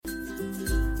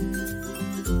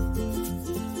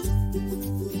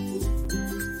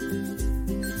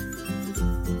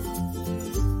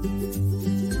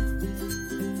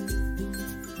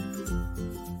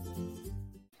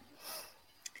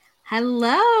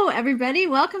Hello, everybody.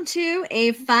 Welcome to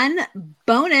a fun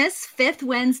bonus Fifth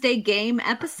Wednesday game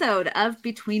episode of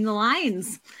Between the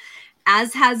Lines.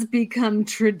 As has become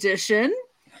tradition,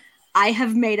 I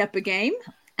have made up a game,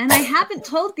 and I haven't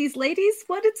told these ladies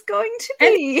what it's going to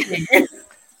be.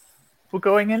 We're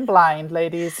going in blind,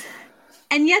 ladies.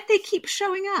 And yet they keep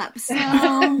showing up. So I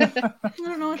don't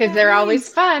know. Because they're always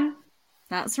fun.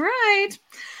 That's right.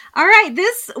 All right.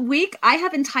 This week, I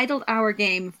have entitled our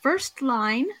game First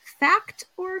Line, Fact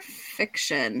or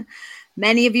Fiction.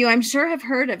 Many of you, I'm sure, have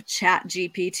heard of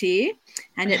ChatGPT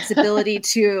and its ability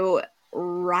to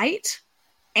write.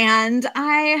 And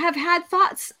I have had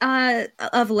thoughts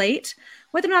of late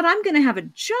whether or not I'm going to have a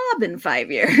job in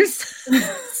 5 years.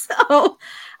 So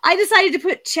I decided to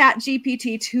put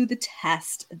ChatGPT to the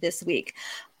test this week.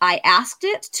 I asked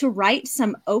it to write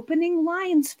some opening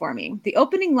lines for me. The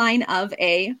opening line of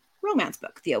a romance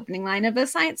book, the opening line of a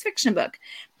science fiction book.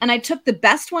 And I took the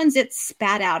best ones it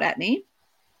spat out at me.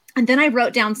 And then I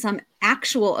wrote down some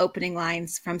actual opening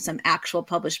lines from some actual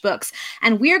published books.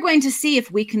 And we are going to see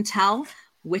if we can tell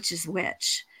which is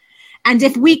which. And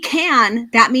if we can,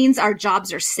 that means our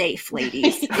jobs are safe,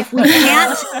 ladies. If we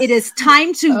can't, it is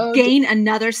time to gain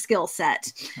another skill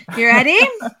set. You ready?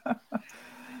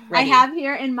 I have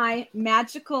here in my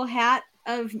magical hat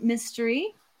of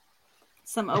mystery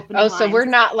some opening lines. So we're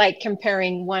not like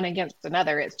comparing one against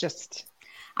another. It's just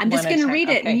I'm just going to read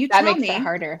it, and you tell me. That makes it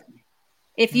harder.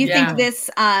 If you think this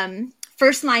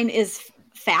first line is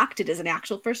fact, it is an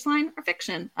actual first line, or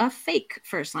fiction, a fake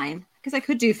first line. Because I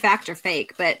could do fact or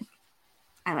fake, but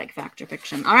I like fact or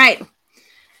fiction. All right.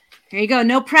 Here you go.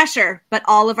 No pressure, but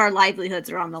all of our livelihoods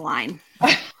are on the line.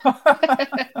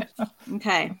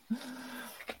 Okay.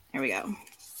 Here we go.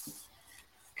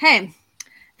 Okay.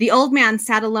 The old man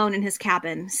sat alone in his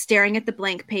cabin, staring at the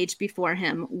blank page before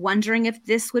him, wondering if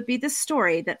this would be the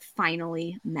story that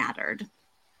finally mattered.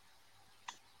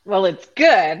 Well, it's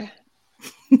good.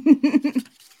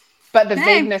 But the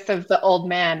vagueness of the old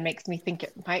man makes me think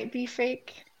it might be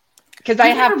fake. Because I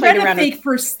have played around with fake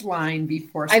first line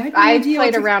before. So I've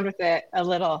played around with it a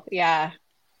little, yeah.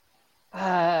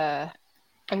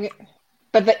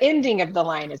 But the ending of the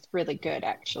line is really good,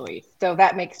 actually. So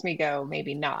that makes me go,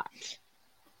 maybe not.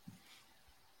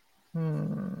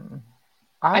 I'm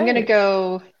going to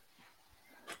go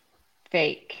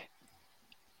fake.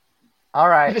 All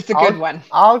right. It's a good one.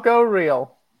 I'll go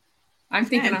real. I'm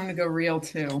thinking I'm going to go real,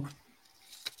 too.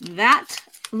 That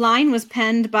line was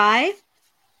penned by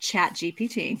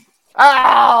ChatGPT.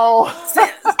 Oh!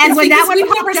 And when that one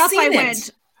popped up, I went,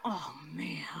 oh,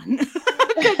 man.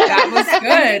 That was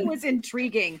good. It was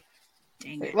intriguing.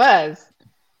 Dang it. It was.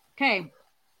 Okay.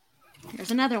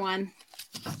 Here's another one.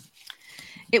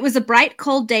 It was a bright,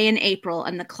 cold day in April,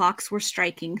 and the clocks were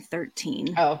striking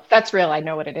 13. Oh, that's real. I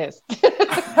know what it is. That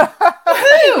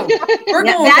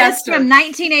is from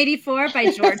 1984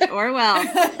 by George Orwell.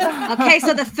 Okay,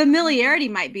 so the familiarity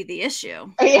might be the issue.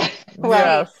 Yeah.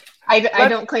 Well, yes. I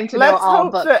don't claim to know all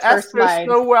books. Let's hope that Esther's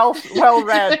so well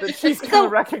read that she's going to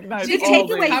recognize the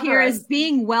takeaway here is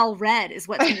being well read is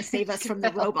what's going to save us from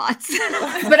the robots.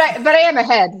 But I am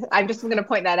ahead. I'm just going to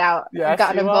point that out. Yes, I've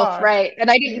gotten them both right, and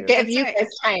I didn't give you guys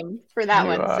time for that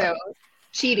one, so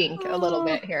cheating a little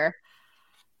bit here.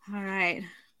 All right.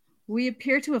 We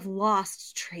appear to have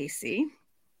lost Tracy.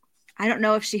 I don't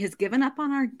know if she has given up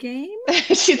on our game.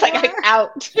 She's like, I'm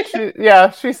out.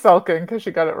 She's sulking because she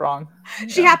got it wrong.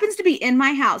 She happens to be in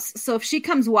my house. So if she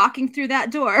comes walking through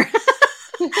that door,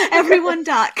 everyone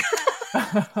duck.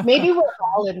 Maybe we're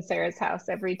all in Sarah's house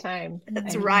every time.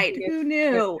 That's right. Who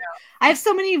knew? I have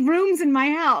so many rooms in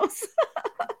my house.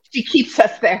 She keeps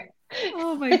us there.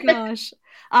 Oh my gosh.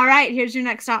 All right. Here's your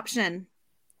next option.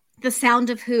 The sound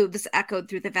of hooves echoed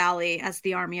through the valley as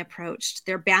the army approached,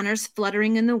 their banners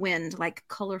fluttering in the wind like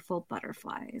colorful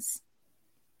butterflies.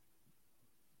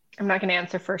 I'm not going to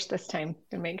answer first this time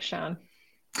to make Sean.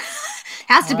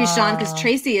 Has to be Sean because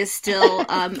Tracy is still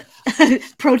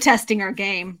protesting our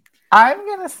game. I'm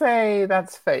going to say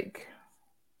that's fake.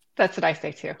 That's what I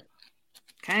say too.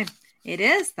 Okay. It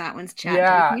is. That one's ChatGPT.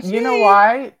 Yeah. You know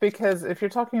why? Because if you're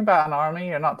talking about an army,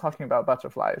 you're not talking about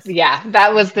butterflies. Yeah,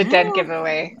 that was the dead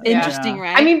giveaway. Interesting,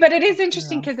 right? I mean, but it is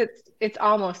interesting because it's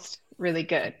almost really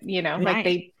good. You know, right.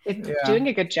 Like it's doing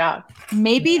a good job.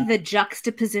 Maybe the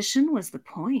juxtaposition was the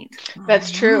point. That's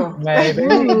true. Maybe.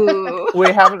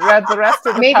 We haven't read the rest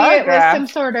of the paragraph. Maybe it was some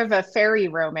sort of a fairy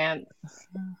romance,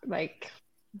 like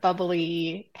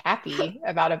bubbly, happy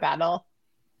about a battle.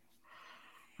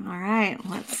 All right,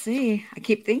 let's see. I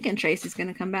keep thinking Tracy's going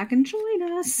to come back and join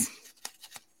us.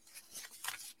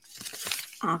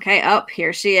 Okay,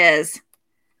 here she is.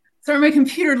 Sorry, my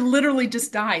computer literally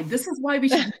just died. This is why we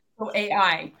should go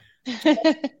AI.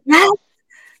 Well,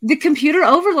 the computer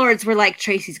overlords were like,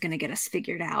 Tracy's going to get us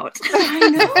figured out. I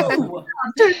know.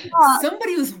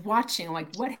 Somebody was watching,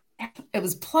 like, what happened? It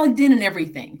was plugged in and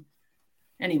everything.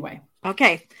 Anyway.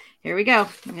 Okay, here we go.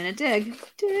 I'm going to dig.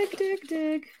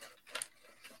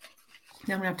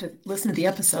 Now I'm going to have to listen to the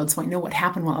episode so I know what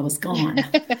happened while I was gone.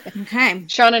 Okay.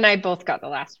 Sean and I both got the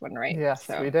last one right. Yes,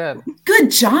 so. we did.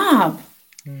 Good job.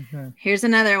 Mm-hmm. Here's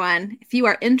another one. If you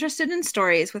are interested in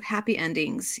stories with happy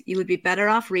endings, you would be better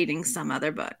off reading some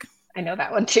other book. I know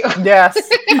that one too. Yes,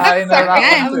 I know that one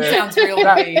That too. sounds real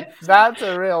to me. That's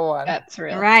a real one. That's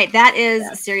real. All right, that is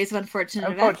a series of unfortunate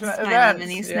events. Events.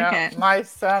 Mini Yeah, snippet. my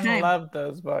son Okay. loved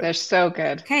those books. They're so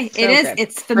good. Okay, So it is. good.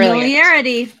 It's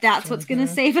familiarity. That's what's going to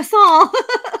save us all.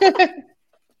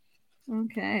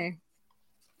 Okay.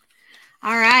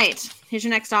 All right. Here's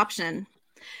your next option.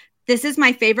 This is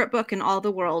my favorite book in all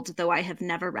the world, though I have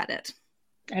never read it.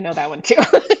 I know that one too.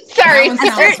 Sorry. That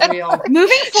one sounds real.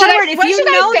 Moving forward, if you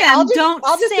know them,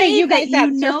 I'll just say you guys that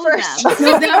you answer know first.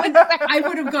 them. No, I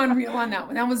would have gone real on that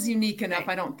one. That was unique enough.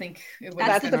 I don't think it would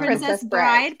That's have The been Princess Princess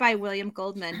Bride Bride by William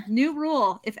Goldman. New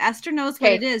rule. If Esther knows what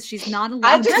Okay. it is, she's not allowed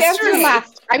I'll just to answer say.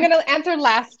 last. I'm going to answer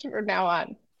last from now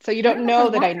on. So you don't know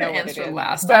that I know what it is.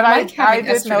 Last. But I having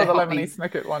did Esther know to the help me. Lemony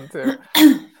Snicket one too.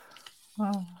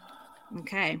 Oh.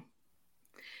 Okay.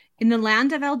 In the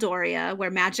land of Eldoria,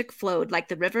 where magic flowed like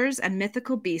the rivers and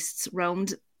mythical beasts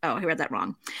roamed. Oh, I read that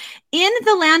wrong. In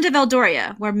the land of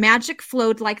Eldoria, where magic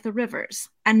flowed like the rivers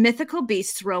and mythical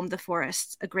beasts roamed the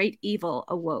forests, a great evil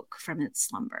awoke from its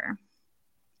slumber.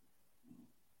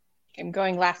 I'm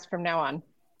going last from now on.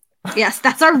 Yes,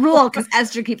 that's our rule because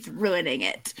Esther keeps ruining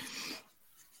it.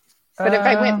 But if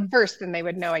I went first, then they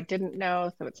would know I didn't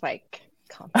know. So it's like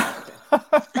complicated.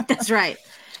 That's right.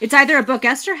 It's either a book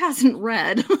Esther hasn't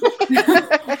read,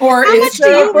 Or how much it's do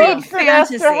you real. read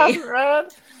fantasy? That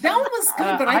one was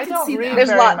good, but I could see that. There's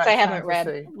very lots much I haven't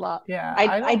fantasy. read. Lot. Yeah,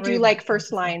 I don't do read like much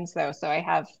first fantasy. lines though, so I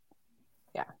have.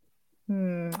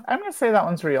 I'm going to say that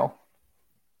one's real.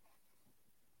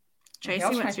 Tracy,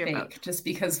 I'll try what's your fake, vote? just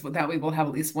because that way we'll have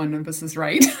at least one of us is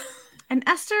right. And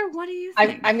Esther, what do you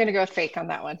think? I'm going to go fake on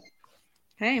that one.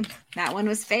 Okay, that one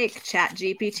was fake. Chat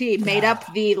GPT made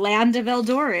up the land of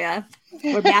Eldoria,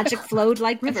 where magic flowed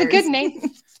like rivers. It's a good name.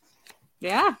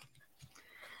 Yeah.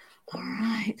 All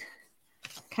right.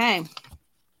 Okay.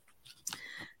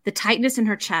 The tightness in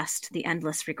her chest, the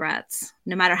endless regrets.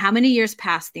 No matter how many years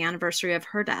passed, the anniversary of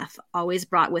her death always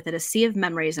brought with it a sea of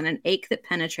memories and an ache that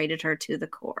penetrated her to the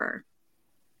core.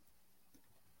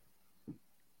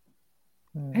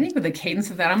 I think with the cadence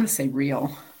of that, I'm going to say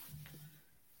real.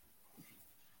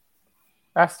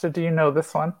 Esther, do you know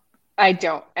this one? I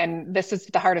don't. And this is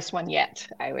the hardest one yet,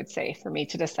 I would say, for me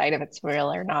to decide if it's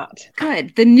real or not.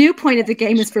 Good. The new point of the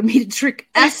game is for me to trick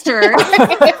Esther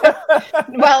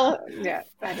Well, yeah.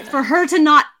 I don't know. for her to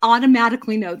not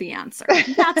automatically know the answer.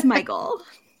 That's my goal.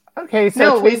 Okay, so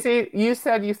No, Tracy, you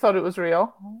said you thought it was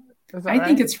real. Is that I right?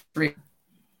 think it's real.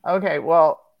 Okay,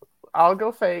 well, I'll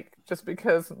go fake just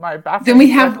because my Then bathroom we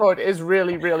have- record is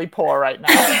really, really poor right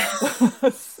now.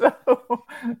 So,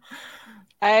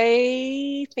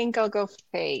 I think I'll go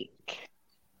fake.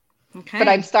 Okay. But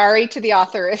I'm sorry to the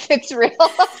author if it's real,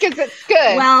 because it's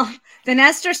good. Well, then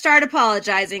Esther start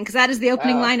apologizing because that is the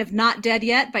opening Oh. line of Not Dead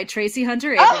Yet by Tracy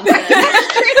Hunter Abramson.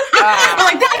 I'm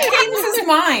like, that cadence is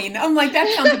mine. I'm like, that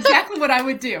sounds exactly what I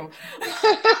would do.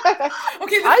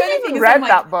 Okay, the I funny thing even is, read I'm like,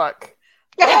 that book.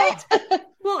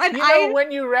 Well, and You know,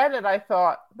 when you read it, I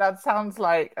thought, that sounds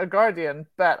like a Guardian,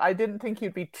 but I didn't think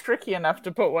you'd be tricky enough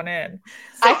to put one in.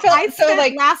 I felt I so spent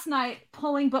like last night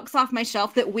pulling books off my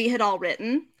shelf that we had all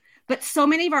written, but so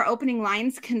many of our opening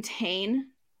lines contain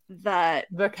the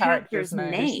character's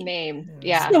name. name.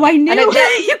 Yeah. So I knew And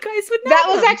it- you guys would know That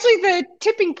was them. actually the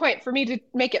tipping point for me to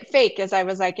make it fake, as I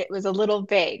was like, it was a little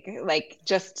vague, like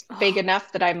just vague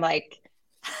enough that I'm like,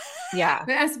 yeah.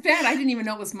 that's bad. I didn't even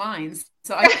know it was mine.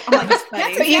 So I'm like, that's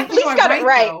funny. So you at exactly least what I got it write,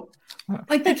 right. though.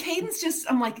 Like the cadence, just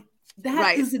I'm like,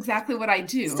 that is Right. exactly what I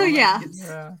do. So, I'm like, yeah. it's-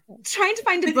 Yeah. Trying to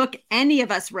find a book any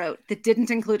of us wrote that didn't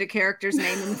include a character's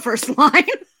name in the first line.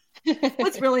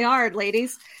 It's really hard,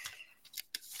 ladies.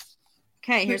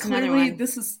 Okay, here's But another clearly, one.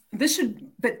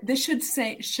 this should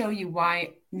show you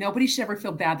why nobody should ever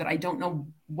feel bad that I don't know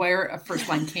where a first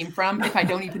line came from if I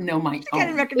don't even know my I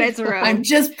didn't own. recognize her own. I'm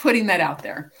just putting that out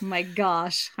there. Oh my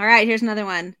gosh. All right, here's another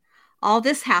one. All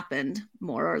this happened,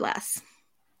 more or less.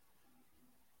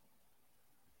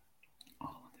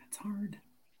 Oh, that's hard.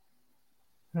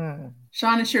 Hmm.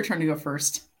 Sean, it's your turn to go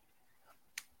first,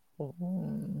 More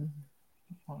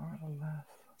or less.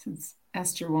 since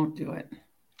Esther won't do it.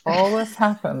 All this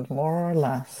happened, more or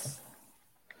less.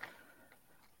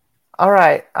 All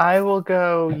right, I will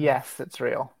go. Yes, it's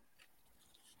real.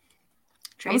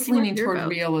 I was Tracy, what's leaning your toward vote?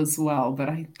 real as well, but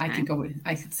I Okay. could go with,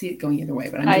 I could see it going either way,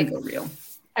 but I'm going to go real.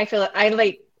 I feel I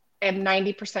like am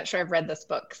 90% sure I've read this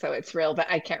book, so it's real, but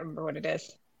I can't remember what it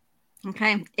is.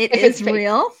 Okay, it If is it's fake.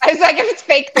 real. I was like, if it's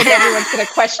fake, then everyone's going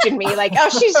to question me. Like, oh,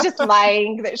 she's just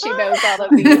lying that she knows all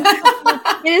of these.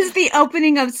 It is the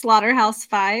opening of Slaughterhouse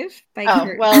 5 by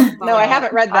Kurt well, no, Vonnegut. I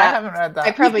haven't read I that. haven't read that. I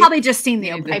You've probably probably just seen the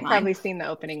Yeah, opening I've line. probably seen the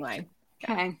opening line.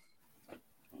 Okay.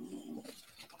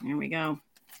 Here we go.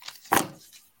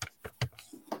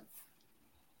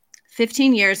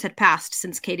 15 years had passed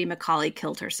since Katie McCauley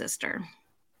killed her sister.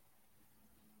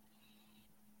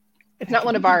 It's not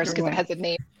one of ours because it Either way. has a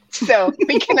name, so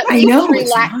we can at I least know, it's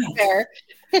relax not. there.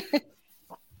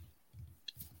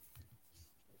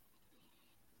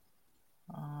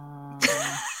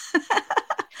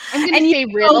 I'm going to say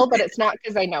real, but it's not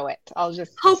because I know it. I'll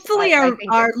just Hopefully I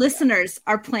think our it's real. listeners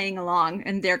are playing along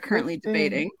and they're currently 15.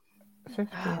 debating. 15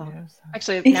 years.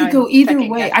 Actually, It now could go I'm either second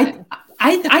way. guessing.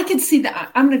 I could see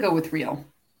that. I'm going to go with real.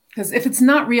 Because if it's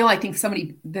not real, I think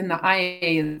then the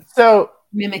IA is So,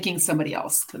 mimicking somebody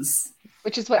else. Because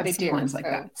Which is what I've they seen do. lines like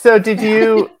so. that. so did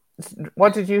you?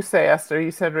 What did you say, Esther?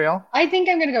 You said real. I think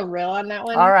I'm going to go real on that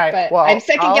one. All right, But well, I'm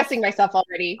second I'll- guessing myself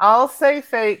already. I'll say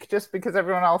fake just because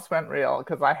everyone else went real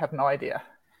because I have no idea.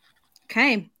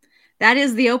 Okay. That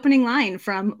is the opening line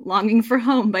from Longing for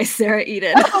Home by Sarah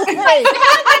Eden. Oh, wait.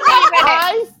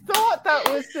 I thought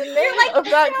that was the name of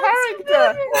that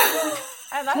character.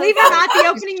 And I Believe it or not, the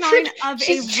opening line of a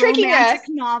she's tricking romantic us.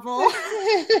 novel.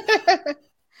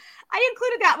 I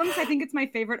included that one because I think it's my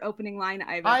favorite opening line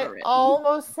I've I ever written.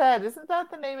 almost said, "Isn't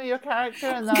that the name of your character?"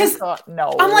 And then I Because thought,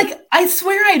 "No." I'm like, I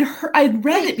swear I'd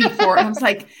read it before. And I was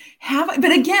like,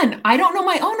 but again, I don't know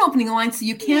my own opening line, so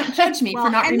you can't judge me for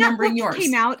not and remembering that book yours.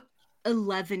 came out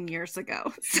 11 years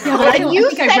ago. So Yeah, but I you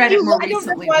think I said read it you more looked at the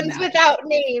recently than ones that. without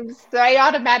names, so I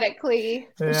automatically.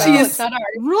 Yeah. She is not ours.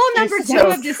 Rule number She's 2 so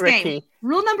of this tricky. game.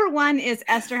 Rule number 1 is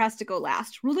Esther has to go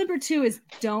last. Rule number 2 is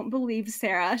don't believe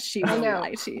Sarah. She will know.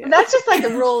 lie to you. That's just like a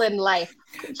rule in life.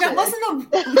 That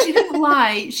wasn't she didn't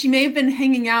lie. She may have been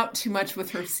hanging out too much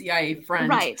with her CIA friend.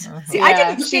 Right. See, Yeah, I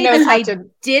didn't she say knows that how I to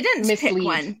didn't pick mislead.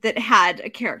 one that had a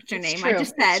character It's name. true. I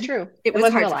just It's said true. it was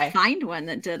wasn't hard a lie. to find one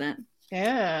that didn't.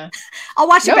 Yeah. I'll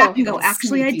watch it No, back and go, that's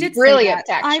actually, I sneaky. did Brilliant,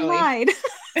 say that. actually. I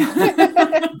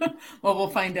lied. Well, we'll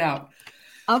find out.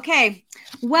 Okay.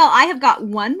 Well, I have got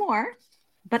one more,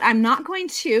 but I'm not going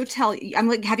to tell you. I'm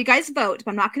going to have you guys vote,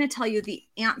 but I'm not going to tell you the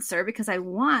answer because I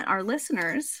want our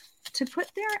listeners to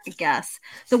put their guess.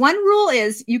 The one rule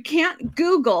is you can't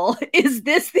Google, is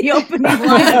this the opening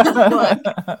line of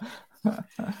the book?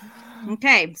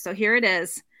 Okay, so here it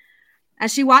is.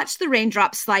 As she watched the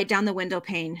raindrops slide down the window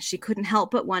pane, she couldn't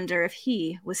help but wonder if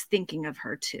he was thinking of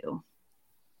her too.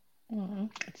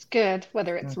 It's good,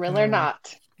 whether it's real or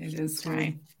not. It is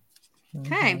Right.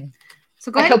 Mm-hmm. Okay.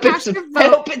 So go I ahead and hope cast it's- your I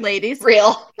vote, hope it's ladies.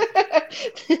 Real.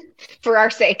 For our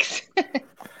sakes.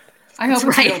 I hope That's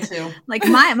it's right. real too. Like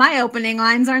my opening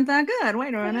lines aren't that good.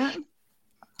 Wait a minute.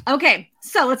 Okay,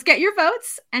 so let's get your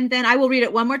votes, and then I will read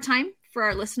it one more time for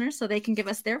our listeners so they can give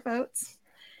us their votes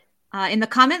in the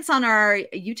comments on our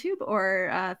YouTube or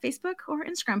Facebook or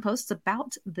Instagram posts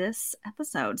about this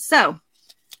episode. So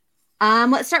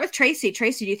let's start with Tracy.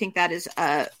 Tracy, do you think that is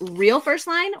a real first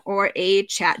line or a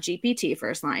Chat GPT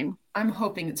first line? I'm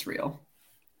hoping it's real.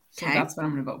 So Okay. that's what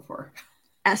I'm going to vote for.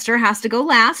 Esther has to go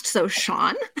last, so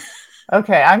Sean.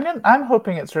 Okay, I'm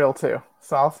hoping it's real too,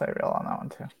 so I'll say real on that one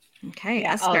too. Okay,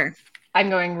 Yeah, Esther. I'm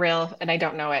going real, and I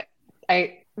don't know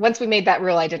it. Once we made that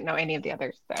rule, I didn't know any of the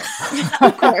others. So.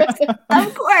 Of course.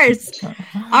 Of course.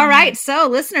 All right. So,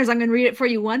 listeners, I'm going to read it for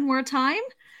you one more time.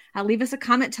 Leave us a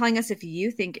comment telling us if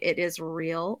you think it is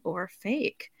real or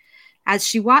fake. As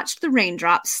she watched the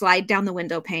raindrops slide down the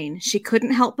window pane, she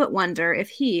couldn't help but wonder if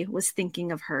he was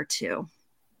thinking of her too.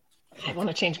 I want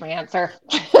to change my answer.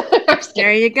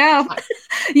 There you go.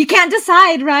 You can't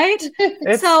decide, right?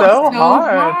 It's So so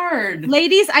hard. hard.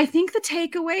 Ladies, I think the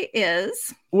takeaway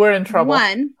is We're in trouble.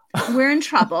 1, we're in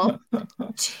trouble.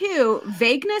 2,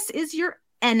 vagueness is your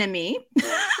enemy.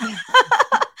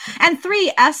 And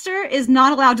 3, Esther is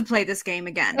not allowed to play this game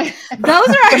again. Those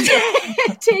are our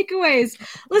takeaways.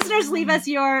 Listeners, leave us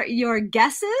your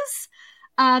guesses.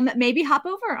 Maybe hop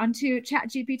over onto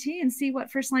ChatGPT and see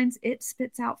what first lines it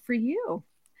spits out for you.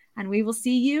 And we will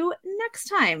see you next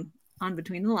time on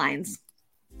Between the Lines.